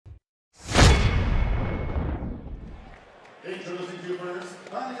Introducing you first,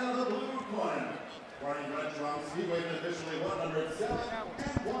 finding out the blue corner. Wearing red trunks, he weighed officially 107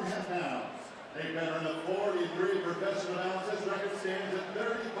 1/2 pounds. A veteran of 43 professional ounces, record stands at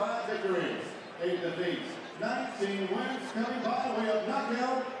 35 victories, 8 defeats, 19 wins, coming by way of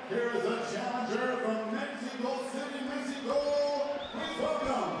knockout. Here is a challenger from Mexico City, Mexico. Please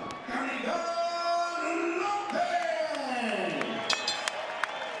welcome Ganigan Lopez.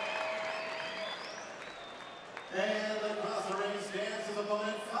 And across the ring stands his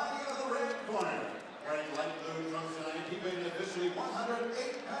opponent, fighting out of the red corner. Wearing light blue trunks tonight, he weighed officially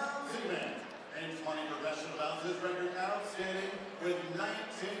 108 pounds even. And 20 professional bouts, his record outstanding with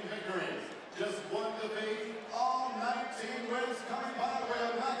 19 victories. Just 1 defeat, all 19 wins coming by way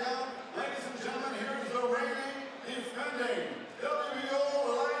of knockout. Ladies and gentlemen, here's the reigning, defending WBO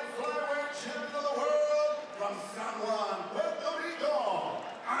light flyweight champion of the world from San Juan, Puerto Rico,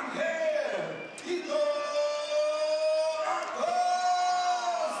 Ganigan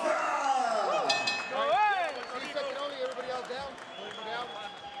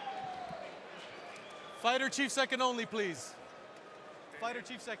Fighter chief second only, please. Fighter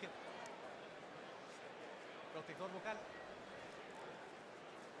chief second.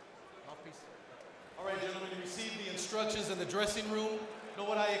 Mouthpiece. All right, gentlemen, you received the instructions in the dressing room. Know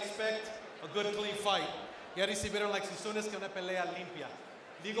what I expect? A good, clean fight. Ya recibieron las instrucciones que una pelea limpia.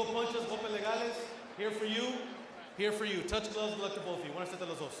 Legal punches, golpes legales. Here for you. Here for you. Touch gloves, good luck to both of you. Buenas tardes a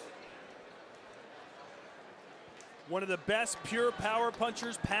los dos. One of the best pure power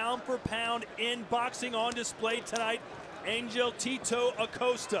punchers, pound for pound, in boxing on display tonight, Angel Tito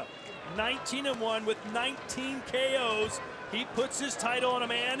Acosta. 19-1 with 19 KOs. He puts his title on a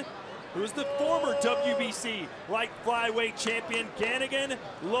man who is the former WBC light flyweight champion, Ganigan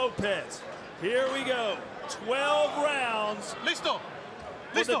Lopez. Here we go, 12 rounds. Listo.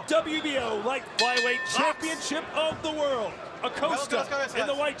 For the WBO light flyweight championship of the world. Acosta in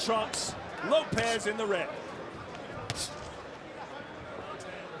the white trunks, Lopez in the red.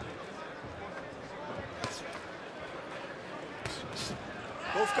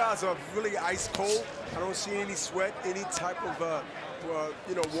 Both guys are really ice cold. I don't see any sweat, any type of,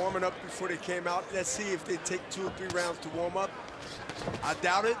 warming up before they came out. Let's see if they take 2 or 3 rounds to warm up. I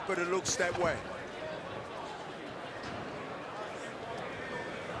doubt it, but it looks that way.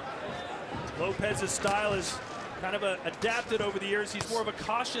 Lopez's style is kind of adapted over the years. He's more of a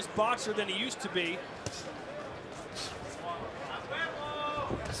cautious boxer than he used to be.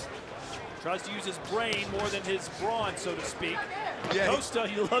 Tries to use his brain more than his brawn, so to speak. Yeah, Acosta,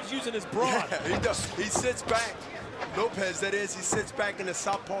 he loves using his brawn. Yeah, he does. He sits back. Lopez, that is, he sits back in the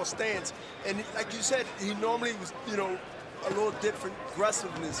southpaw stance. And like you said, he normally was, a little different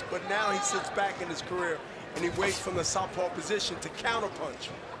aggressiveness, but now he sits back in his career and he waits from the southpaw position to counterpunch.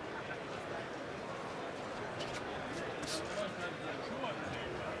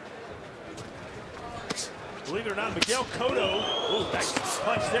 Believe it or not, Miguel Cotto, that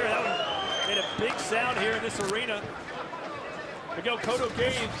punch there, that one made a big sound here in this arena. Miguel Cotto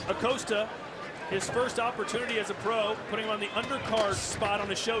gave Acosta his first opportunity as a pro, putting him on the undercard spot on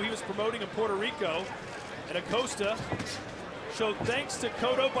a show he was promoting in Puerto Rico. And Acosta showed thanks to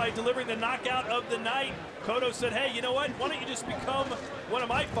Cotto by delivering the knockout of the night. Cotto said, hey, you know what? Why don't you just become one of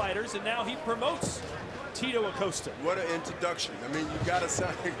my fighters? And now he promotes Tito Acosta. What an introduction. I mean, you gotta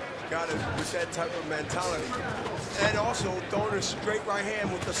with that type of mentality. And also throwing a straight right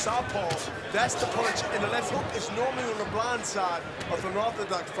hand with the southpaw. That's the punch. And the left hook is normally on the blind side of an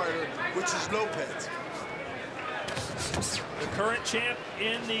orthodox fighter, which is Lopez. The current champ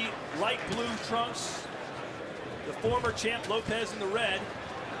in the light blue trunks. The former champ Lopez in the red,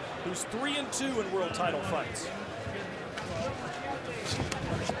 who's 3-2 in world title fights.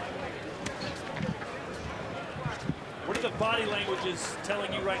 What are the body languages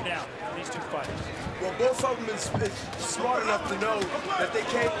telling you right now, these two fighters? Well, both of them is smart enough to know that they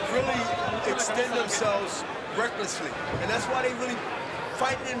can't really extend themselves recklessly. And that's why they really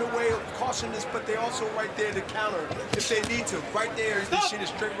fight in the way of cautiousness, but they also right there to counter if they need to. Right there, they see the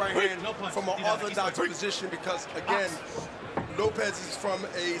straight right hand from an orthodox position because, again, Lopez is from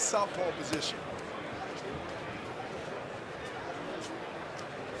a southpaw position.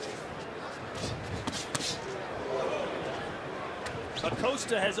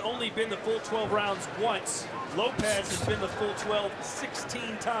 Acosta has only been the full 12 rounds once. Lopez has been the full 12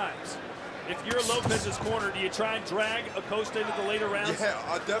 16 times. If you're Lopez's corner, do you try and drag Acosta into the later rounds? Yeah,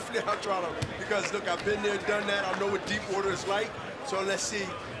 I'll try to, because look, I've been there, done that. I know what deep water is like. So let's see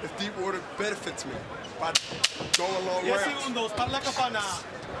if deep water benefits me by going long rounds.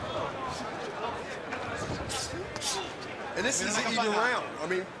 And this is an even round. I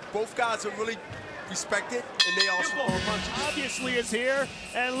mean, both guys are really respect it, and they also throw punches. Obviously is here,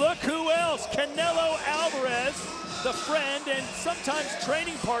 and look who else, Canelo Alvarez, the friend and sometimes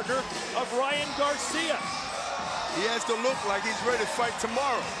training partner of Ryan Garcia. He has to look like he's ready to fight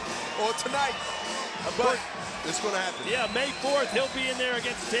tomorrow or tonight, but it's going to happen. Yeah, May 4th, he'll be in there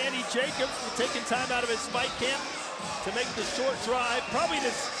against Danny Jacobs, taking time out of his fight camp to make the short drive. Probably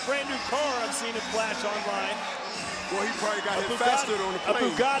this brand new car I've seen him flash online. Well, he probably got hit faster on the plane. A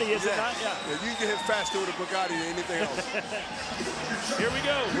Bugatti, is it not? Yeah, you can hit faster with a Bugatti than anything else. Here we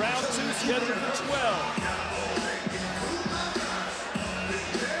go, round 2 scheduled for 12.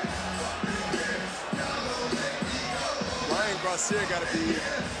 Ryan Garcia got to be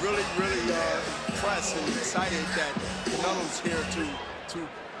really, really impressed and excited that Canelo's here to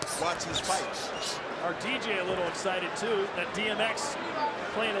watch his fight. Our DJ a little excited too. That DMX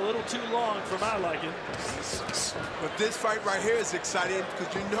playing a little too long for my liking. But this fight right here is exciting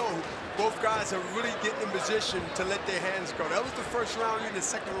because you know both guys are really getting in position to let their hands go. That was the first round. In the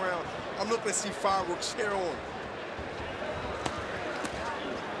second round, I'm looking to see fireworks here on.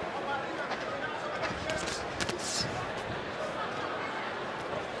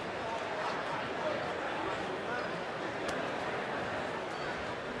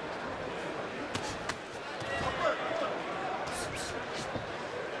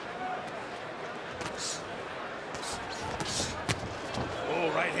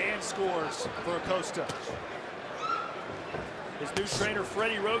 Right hand scores for Acosta. His new trainer,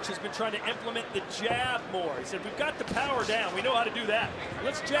 Freddie Roach, has been trying to implement the jab more. He said, we've got the power down. We know how to do that.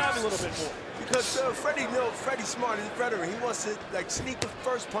 Let's jab a little bit more. Because Freddie's smart. He's a veteran. He wants to like sneak the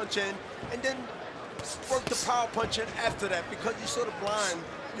first punch in and then work the power punch in after that because you sort of blind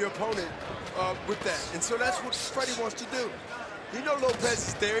your opponent with that. And so that's what Freddie wants to do. He know Lopez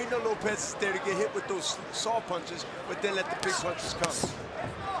is there. He know Lopez is there to get hit with those soft punches, but then let the big punches come.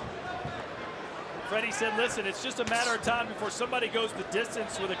 Freddie said, listen, it's just a matter of time before somebody goes the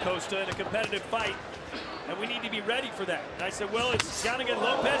distance with Acosta in a competitive fight, and we need to be ready for that. And I said, well, is Ganigan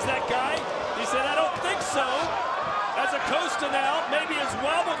Lopez that guy? He said, I don't think so. As Acosta now, maybe has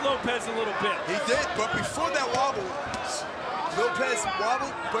wobbled Lopez a little bit. He did, but before that wobble, Lopez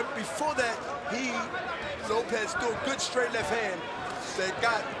wobbled, but before that, Lopez threw a good straight left hand that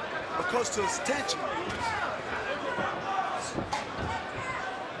got Acosta's attention.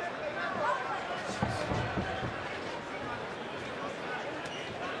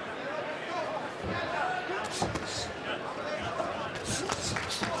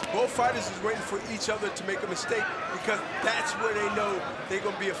 Both fighters is waiting for each other to make a mistake because that's where they know they're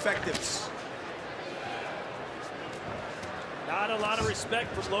going to be effective. Not a lot of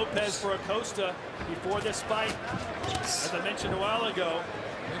respect from Lopez for Acosta before this fight. As I mentioned a while ago,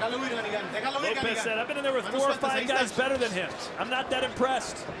 Lopez said, I've been in there with 4 or 5 guys better than him. I'm not that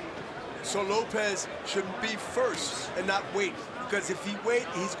impressed. So Lopez should be first and not wait, because if he waits,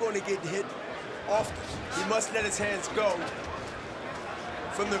 he's going to get hit often. He must let his hands go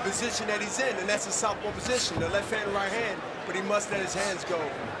from the position that he's in, and that's a southpaw position, the left hand, right hand, but he must let his hands go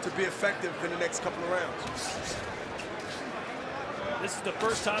to be effective in the next couple of rounds. This is the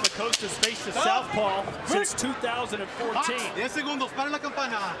first time Acosta's faced a southpaw since 2014. 10 segundos para la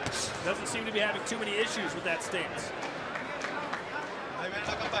campana. Doesn't seem to be having too many issues with that stance. Ahí viene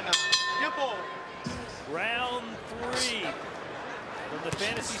la campana. Tiempo. Round 3 from the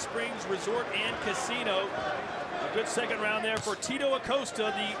Fantasy Springs Resort and Casino. A good second round there for Tito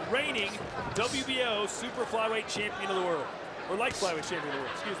Acosta, the reigning WBO Super Flyweight Champion of the world. Or Light Flyweight Champion of the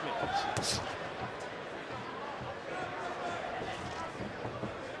world, excuse me.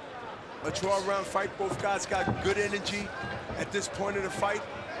 A 12-round fight. Both guys got good energy at this point of the fight.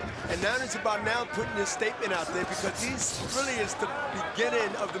 And now it's about putting this statement out there, because this really is the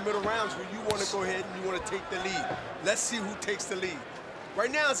beginning of the middle rounds where you want to go ahead and you want to take the lead. Let's see who takes the lead.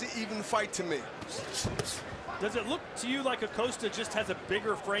 Right now it's an even fight to me. Does it look to you like Acosta just has a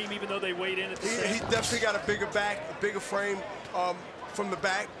bigger frame even though they weighed in at the same? He definitely got a bigger back, a bigger frame from the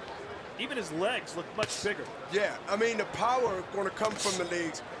back. Even his legs look much bigger. Yeah, I mean, the power going to come from the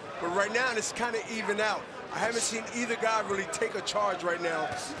legs. But right now, it's kind of even out. I haven't seen either guy really take a charge right now,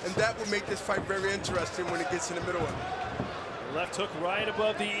 and that will make this fight very interesting when it gets in the middle of it. Left hook right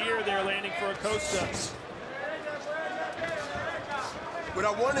above the ear there, landing for Acosta. What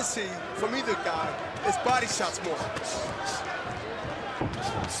I want to see from either guy is body shots more.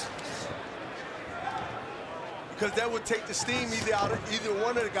 Because that would take the steam out of either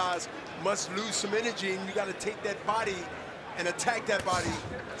one of the guys. Must lose some energy, and you got to take that body and attack that body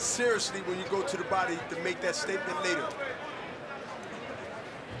seriously when you go to the body to make that statement later.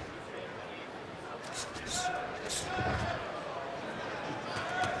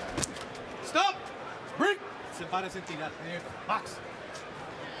 Stop! se pare sin tirar. There you go. Box.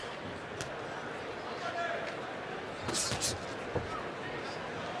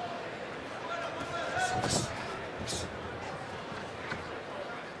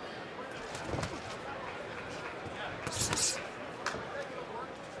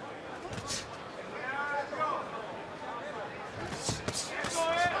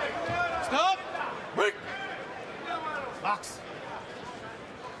 Stop. Break. Box.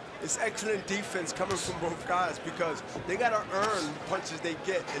 It's excellent defense coming from both guys because they got to earn the punches they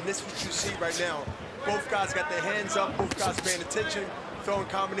get. And this is what you see right now. Both guys got their hands up, both guys paying attention, throwing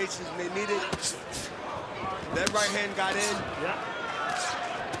combinations when they need it. That right hand got in. Yeah.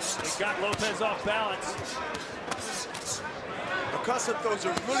 It got Lopez off balance. Acosta throws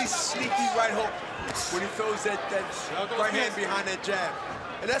a really sneaky right hook when he throws that right hand behind that jab.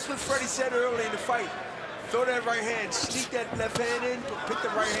 And that's what Freddie said early in the fight. Throw that right hand, sneak that left hand in, pick the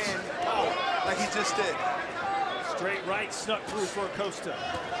right hand out like he just did. Straight right snuck through for Acosta.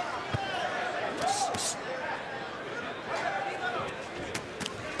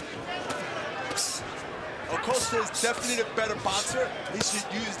 Acosta is definitely the better boxer. He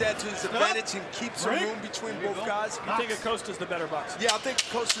should use that to his advantage and keep some room between both guys. You think Acosta's the better boxer? Yeah, I think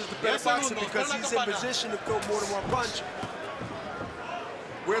Acosta's the better boxer because he's in position to throw more than one punch.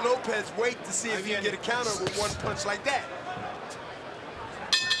 Where Lopez wait to see if he can get a counter with one punch like that.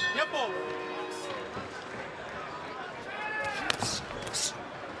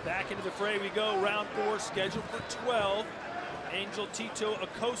 Back into the fray we go. Round 4 scheduled for 12. Angel Tito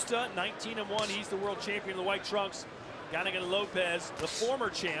Acosta, 19-1. He's the world champion of the white trunks. Ganigan Lopez, the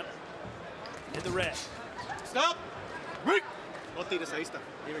former champ, in the red. Stop. Break. No tires, ahí está.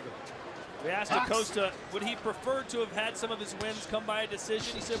 Here we go. We asked Acosta, would he prefer to have had some of his wins come by a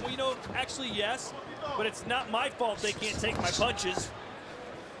decision? He said, well, you know, actually, yes, but it's not my fault they can't take my punches.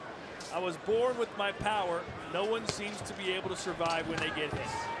 I was born with my power. No one seems to be able to survive when they get hit.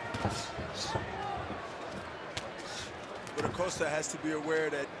 But Acosta has to be aware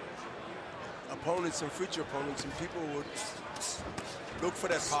that opponents and future opponents and people would look for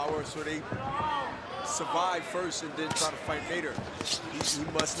that power so they survive first and then try to fight later. He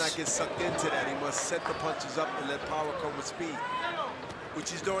must not get sucked into that. He must set the punches up and let power come with speed,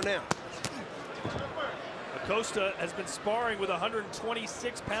 which he's doing now. Acosta has been sparring with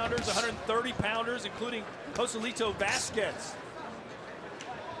 126-pounders, 130-pounders, including Joselito Vasquez.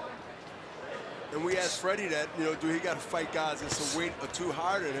 And we asked Freddie that, you know, do he got to fight guys that's a weight or two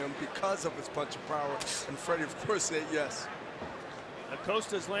higher than him because of his punching power? And Freddie, of course, said yes.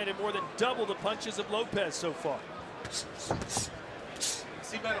 Acosta's landed more than double the punches of Lopez so far.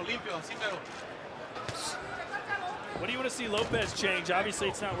 What do you want to see Lopez change? Obviously,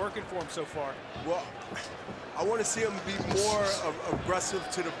 it's not working for him so far. Well, I want to see him be more aggressive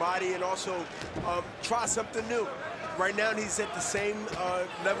to the body and also try something new. Right now, he's at the same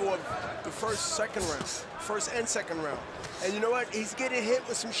level of the first and second round. And you know what? He's getting hit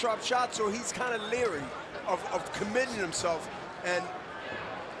with some sharp shots, so he's kind of leery of committing himself. And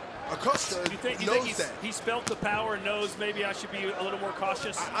Acosta knows that. He's felt the power and knows maybe I should be a little more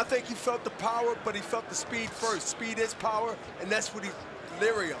cautious? I think he felt the power, but he felt the speed first. Speed is power, and that's what he's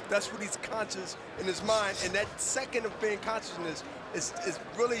leery of. That's what he's conscious in his mind. And that second of being consciousness is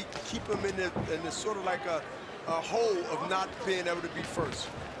really keep him in this sort of like a hole of not being able to be first.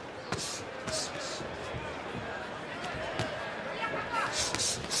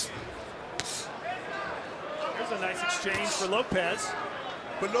 Here's a nice exchange for Lopez.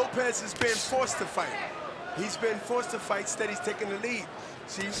 But Lopez has been forced to fight. He's been forced to fight instead he's taking the lead.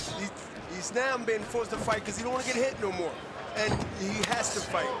 See, he's now being forced to fight because he don't want to get hit no more. And he has to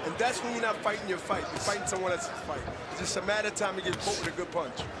fight. And that's when you're not fighting your fight. You're fighting someone else's fight. It's just a matter of time to get put with a good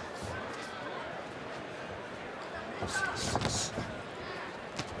punch.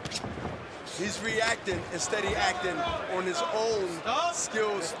 He's reacting instead of acting on his own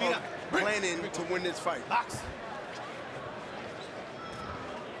skills of planning to win this fight.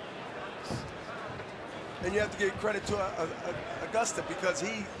 And you have to give credit to Acosta because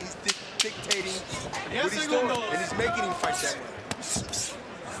he's dictating what he's doing, and he's making him fight that way.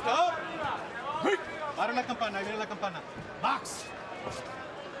 Stop. Para la campana, ahí viene la campana. Box.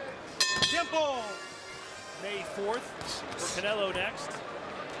 Tiempo. May 4th for Canelo next.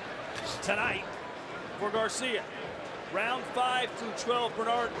 Tonight for Garcia. Round 5 through 12.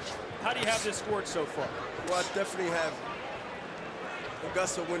 Bernard, how do you have this scored so far? Well, I definitely have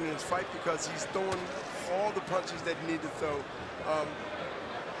Acosta winning this fight because he's throwing all the punches that he needs to throw.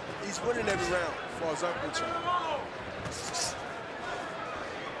 He's winning every round, as far as I'm concerned.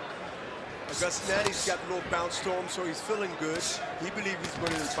 Augusta Natty's got a little bounce to him, so he's feeling good. He believes he's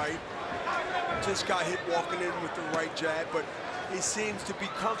winning the fight. just got hit walking in with the right jab, but he seems to be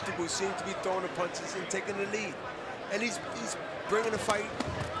comfortable, seems to be throwing the punches and taking the lead. And he's bringing the fight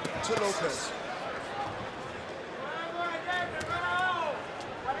to Lopez.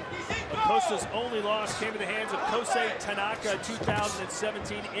 Acosta's only loss came to the hands of Kosei Tanaka in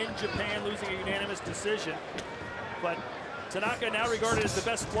 2017 in Japan, losing a unanimous decision. But Tanaka now regarded as the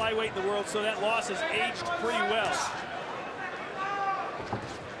best flyweight in the world, so that loss has aged pretty well.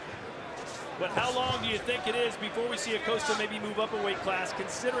 But how long do you think it is before we see Acosta maybe move up a weight class,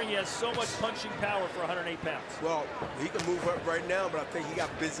 considering he has so much punching power for 108 pounds? Well, he can move up right now, but I think he got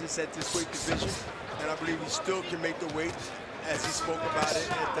business at this weight division, and I believe he still can make the weight, as he spoke about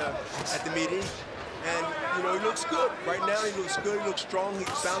it at the meeting. And, you know, he looks good. Right now, he looks good. He looks strong. He's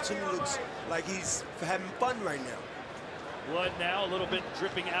bouncing. He looks like he's having fun right now. Blood now a little bit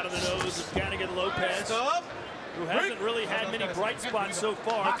dripping out of the nose of Ganigan Lopez, who hasn't really had many bright spots so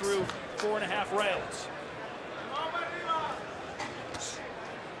far through 4.5 rounds.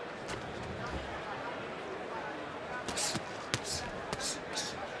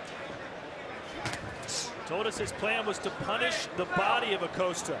 Told us his plan was to punish the body of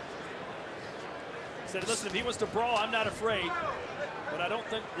Acosta. He said, listen, if he wants to brawl, I'm not afraid. But I don't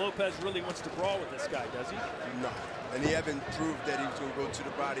think Lopez really wants to brawl with this guy, does he? No. And he haven't proved that he was going to go to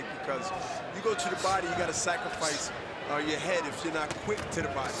the body, because you go to the body, you got to sacrifice your head if you're not quick to the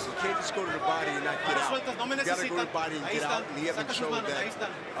body. You can't just go to the body and not get out. You got to go to the body and get out, and he hasn't shown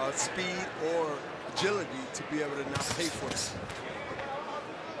that speed or agility to be able to not pay for it.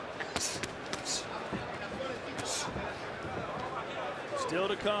 Still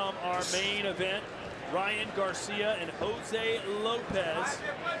to come, our main event. Ryan Garcia and Jose Lopez.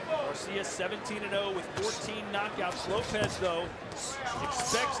 Garcia 17-0 with 14 knockouts. Lopez, though,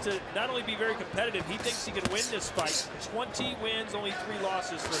 expects to not only be very competitive, he thinks he can win this fight. 20 wins, only 3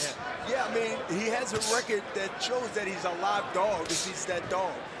 losses for him. Yeah, I mean, he has a record that shows that he's a live dog if he's that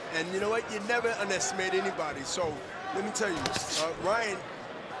dog. And you know what? You never underestimate anybody. So let me tell you, Ryan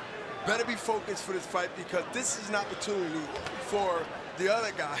better be focused for this fight, because this is an opportunity for the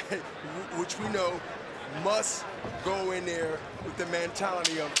other guy, which we know must go in there with the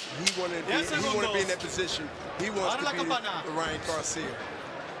mentality of he want to be in that position. He wants to be the Ryan Garcia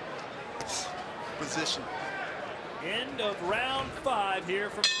position. End of round 5 here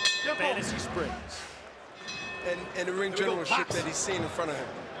from Fantasy Springs. And the ring generalship that he's seen in front of him.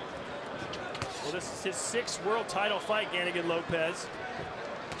 Well, this is his 6th world title fight, Ganigan Lopez.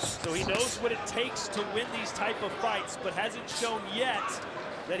 So he knows what it takes to win these type of fights, but hasn't shown yet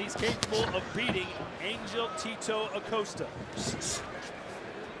that he's capable of beating Angel Tito Acosta.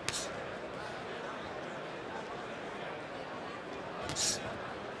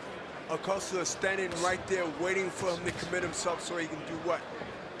 Acosta is standing right there waiting for him to commit himself so he can do what?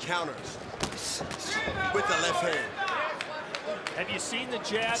 Counter with the left hand. Have you seen the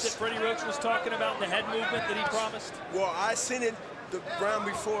jab that Freddie Roach was talking about, the head movement that he promised? Well, I seen it the round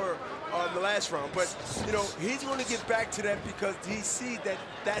before, the last round, but you know, he's going to get back to that because he sees that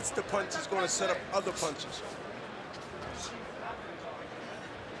that's the punch that's going to set up other punches.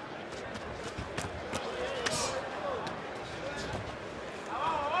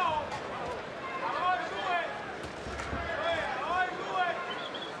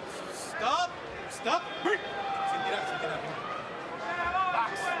 Stop.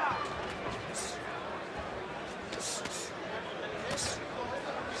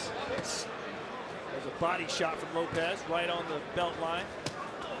 There's a body shot from Lopez right on the belt line.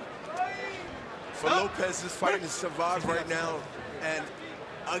 For Lopez is fighting to survive right now, and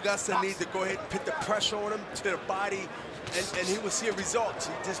Acosta needs to go ahead and put the pressure on him to the body, and he will see a result.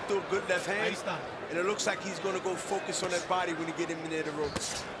 He just threw a good left hand, and it looks like he's going to go focus on that body when he get him near the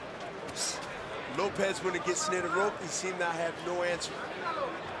ropes. Lopez, when he gets near the rope, he seems to have no answer.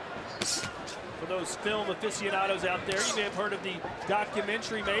 For those film aficionados out there, you may have heard of the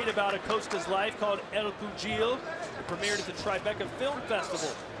documentary made about Acosta's life called El Pugil. It premiered at the Tribeca Film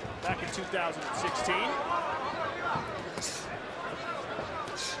Festival back in 2016.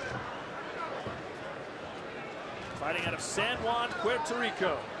 Fighting out of San Juan, Puerto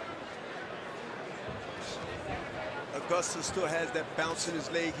Rico. Acosta still has that bounce in his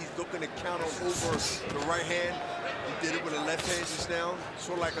leg. He's looking to counter over the right hand. He did it with a left hand just now.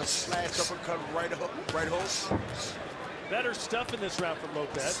 Sort of like a slash uppercut right hook. Better stuff in this round from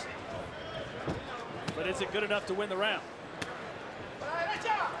Lopez. But is it good enough to win the round?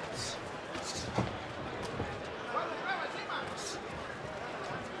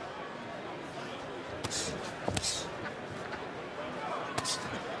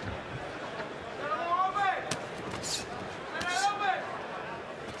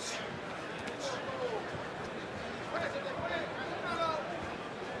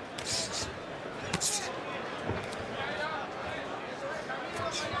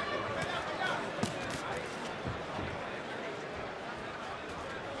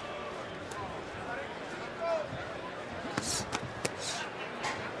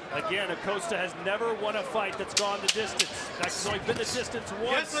 Again, Acosta has never won a fight that's gone the distance. That's only been the distance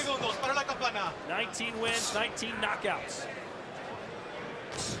once. 10 segundos para la campana. 19 wins, 19 knockouts.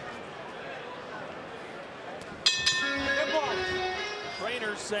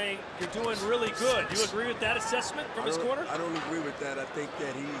 Trainers saying you're doing really good. Do you agree with that assessment from his corner? I don't agree with that. I think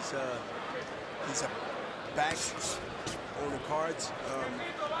that he's a back on the cards,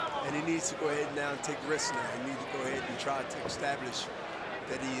 and he needs to go ahead now and take risks now. He needs to go ahead and try to establish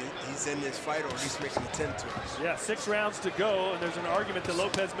that he's in this fight, or at least make an attempt to. Yeah, 6 rounds to go, and there's an argument that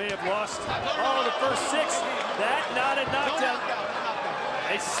Lopez may have lost all the first 6. That not a knockdown.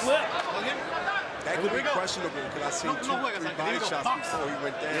 A slip. That could be questionable because I seen 2 or 3 body shots before he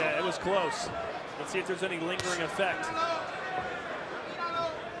went down. Yeah, it was close. Let's see if there's any lingering effect.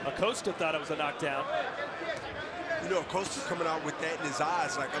 Acosta thought it was a knockdown. You know, Acosta coming out with that in his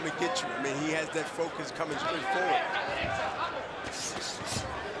eyes, like, I'm gonna get you. I mean, he has that focus coming straight forward.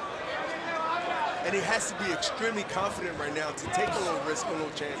 And he has to be extremely confident right now to take a little risk, a little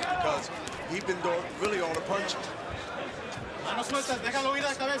chance, because he's been doing really all the punching. Manos sueltas, déjalo ir a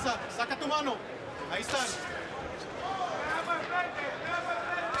la cabeza. Saca tu mano. Ahí están.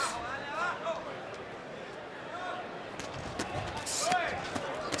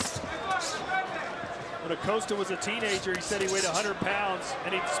 When Acosta was a teenager, he said he weighed 100 pounds,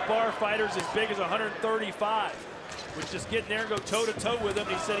 and he'd spar fighters as big as 135. Would just get in there and go toe-to-toe with him.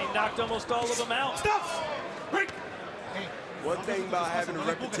 He said he knocked almost all of them out. Stop! Break! One thing about having a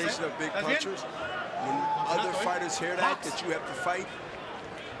reputation of big punchers, when other fighters hear that you have to fight,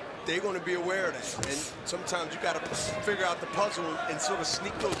 they're going to be aware of that. And sometimes you got to figure out the puzzle and sort of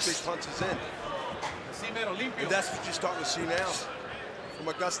sneak those big punches in. And that's what you're starting to see now from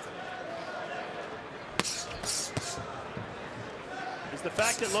Acosta. Is the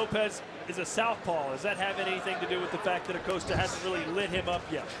fact that Lopez is a southpaw, does that have anything to do with the fact that Acosta hasn't really lit him up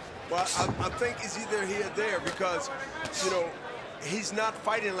yet? Well, I think it's either here or there because, you know, he's not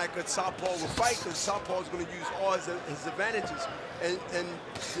fighting like a southpaw will fight, because southpaw is going to use all his advantages. And,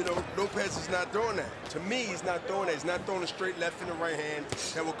 you know, Lopez is not doing that. To me, he's not doing that. He's not throwing a straight left and a right hand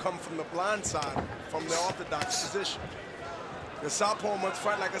that will come from the blind side, from the orthodox position. The southpaw must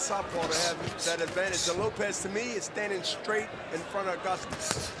fight like a southpaw to have that advantage. And Lopez, to me, is standing straight in front of Acosta.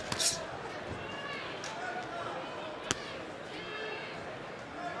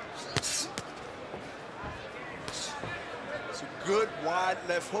 It's a good wide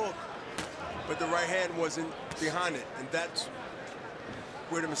left hook, but the right hand wasn't behind it, and that's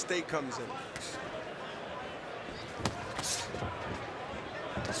where the mistake comes in.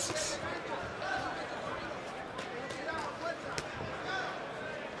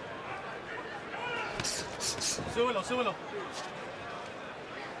 Súbelo, súbelo.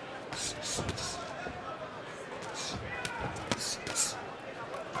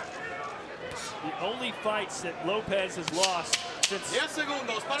 The only fights that Lopez has lost since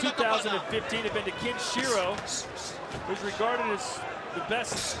 2015 have been to Kinshiro, who's regarded as the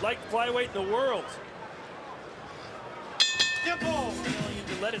best light flyweight in the world. Tiempo. You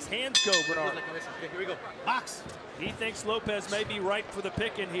can let his hands go, Bernard. Okay, here we go. Box. He thinks Lopez may be ripe for the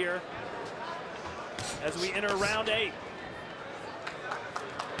pick in here as we enter round 8.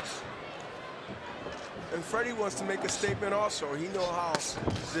 And Freddie wants to make a statement also. He knows how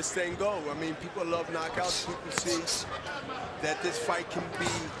this thing go. I mean, people love knockouts. People see that this fight can be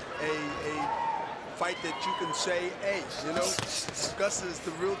a fight that you can say, hey, you know, Acosta is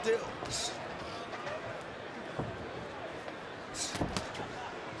the real deal.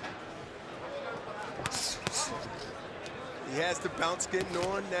 He has the bounce getting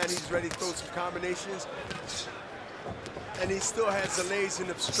on. Now he's ready to throw some combinations. And he still has the legs and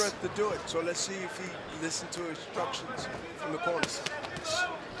the strength to do it. So let's see if he listens to instructions from the corner.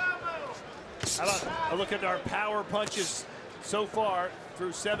 How about a look at our power punches so far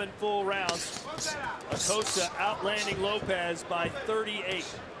through 7 full rounds. Acosta outlanding Lopez by 38.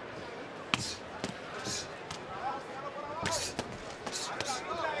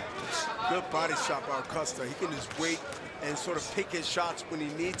 Good body shot by Acosta. He can just wait and sort of pick his shots when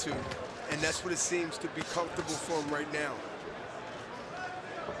he needs to. And that's what it seems to be comfortable for him right now.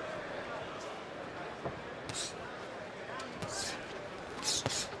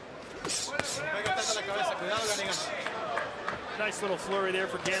 Nice little flurry there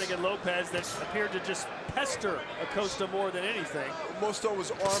for Ganigan Lopez that appeared to just pester Acosta more than anything. Most of it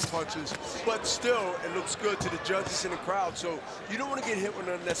was arm punches, but still, it looks good to the judges in the crowd. So you don't want to get hit with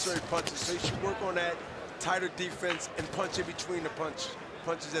unnecessary punches. So you should work on that tighter defense and punch in between the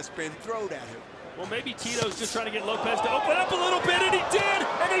punches that's been thrown at him. Well, maybe Tito's just trying to get Lopez to open up a little bit, and he did,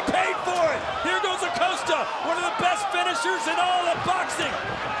 and he paid for it. Here goes Acosta, one of the best finishers in all of boxing.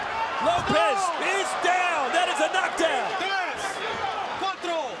 Lopez is down. That is a knockdown. 3,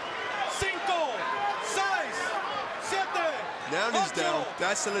 4, 5, 6, 7. Now he's down.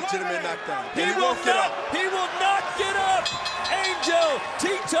 That's a legitimate knockdown. He will not get up. Angel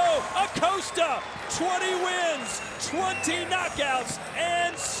Tito Acosta, 20 wins, 20 knockouts,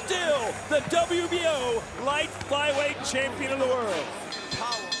 and still the WBO light flyweight champion of the world.